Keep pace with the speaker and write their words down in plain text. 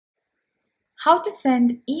How to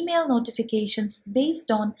send email notifications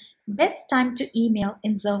based on best time to email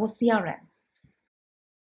in Zoho CRM.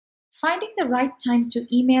 Finding the right time to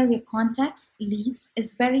email your contacts leads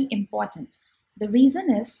is very important. The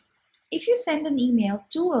reason is, if you send an email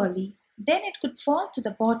too early, then it could fall to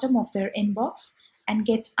the bottom of their inbox and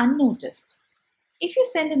get unnoticed. If you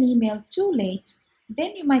send an email too late,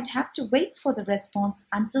 then you might have to wait for the response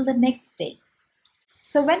until the next day.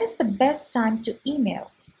 So when is the best time to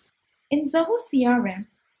email? In Zoho CRM,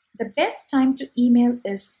 the best time to email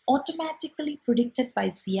is automatically predicted by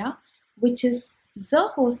Zia, which is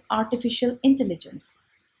Zoho's artificial intelligence.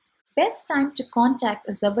 Best time to contact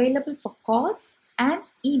is available for calls and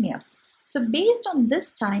emails. So based on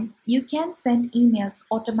this time, you can send emails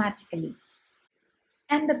automatically.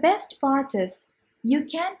 And the best part is, you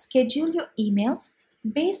can schedule your emails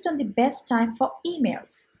based on the best time for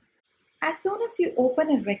emails. As soon as you open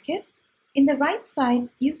a record, in the right side,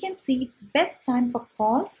 you can see best time for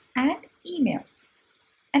calls and emails.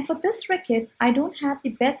 And for this record, I don't have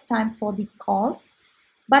the best time for the calls,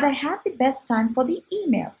 but I have the best time for the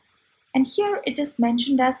email. And here it is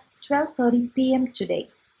mentioned as 12:30 p.m. today.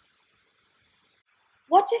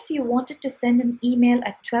 What if you wanted to send an email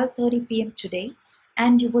at 12:30 p.m. today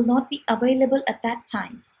and you will not be available at that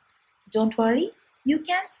time? Don't worry, you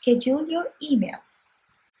can schedule your email.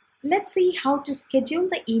 Let's see how to schedule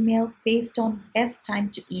the email based on best time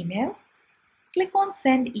to email. Click on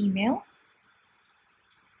Send Email.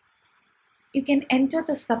 You can enter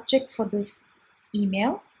the subject for this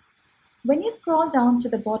email. When you scroll down to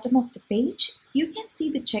the bottom of the page, you can see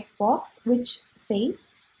the checkbox which says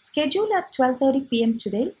Schedule at 12:30 p.m.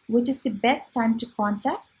 today, which is the best time to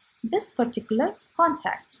contact this particular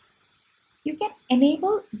contact. You can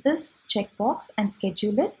enable this checkbox and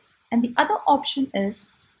schedule it, and the other option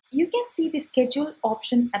is you can see the schedule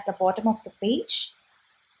option at the bottom of the page.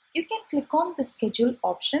 You can click on the schedule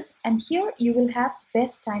option, and here you will have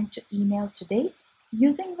best time to email today,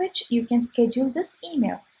 using which you can schedule this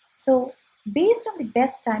email. So based on the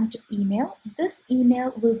best time to email, this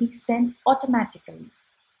email will be sent automatically.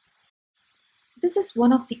 This is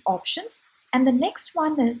one of the options. And the next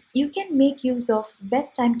one is you can make use of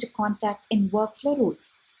best time to contact in workflow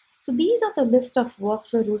rules. So these are the list of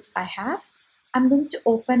workflow rules I have. I'm going to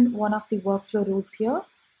open one of the workflow rules here.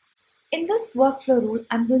 In this workflow rule,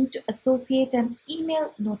 I'm going to associate an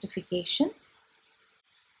email notification.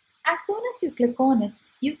 As soon as you click on it,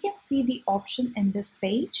 you can see the option in this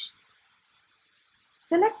page.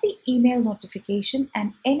 Select the email notification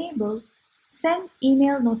and enable Send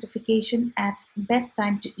email notification at best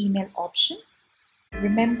time to email option.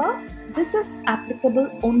 Remember, this is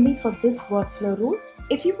applicable only for this workflow rule.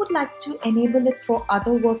 If you would like to enable it for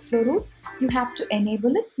other workflow rules, you have to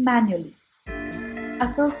enable it manually.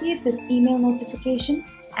 Associate this email notification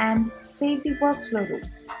and save the workflow rule.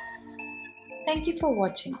 Thank you for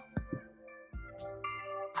watching.